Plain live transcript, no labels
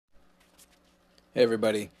Hey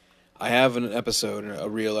everybody, I have an episode, a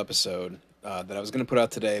real episode that I was going to put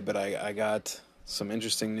out today, but I got some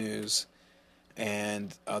interesting news,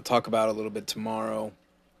 and I'll talk about it a little bit tomorrow.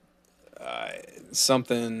 Uh,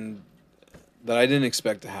 Something that I didn't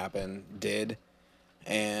expect to happen did,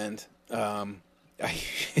 and I,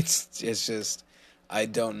 it's just I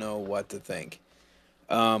don't know what to think.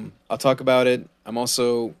 I'll talk about it. I'm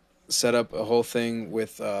also set up a whole thing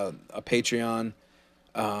with a Patreon.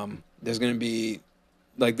 There's going to be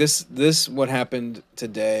like this what happened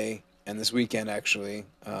today and this weekend actually,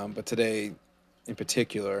 but today in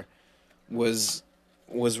particular was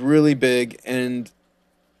was really big, and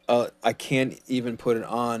I can't even put it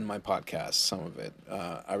on my podcast. Some of it,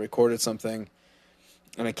 I recorded something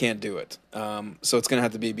and I can't do it, so it's gonna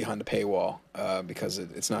have to be behind a paywall because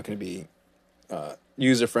it's not going to be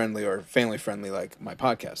user friendly or family friendly like my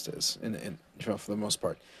podcast is, for the most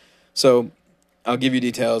part. So I'll give you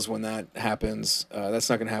details when that happens. That's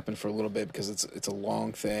not going to happen for a little bit because it's a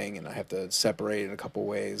long thing, and I have to separate it in a couple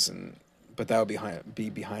ways. But that will be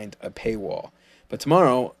behind a paywall. But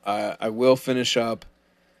tomorrow, I will finish up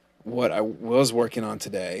what I was working on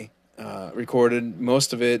today. Recorded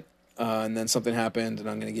most of it, and then something happened, and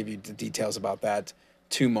I'm going to give you the details about that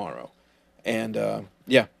tomorrow. And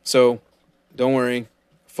yeah, so don't worry,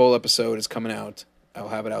 full episode is coming out. I'll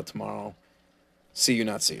have it out tomorrow. See you,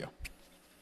 not see you.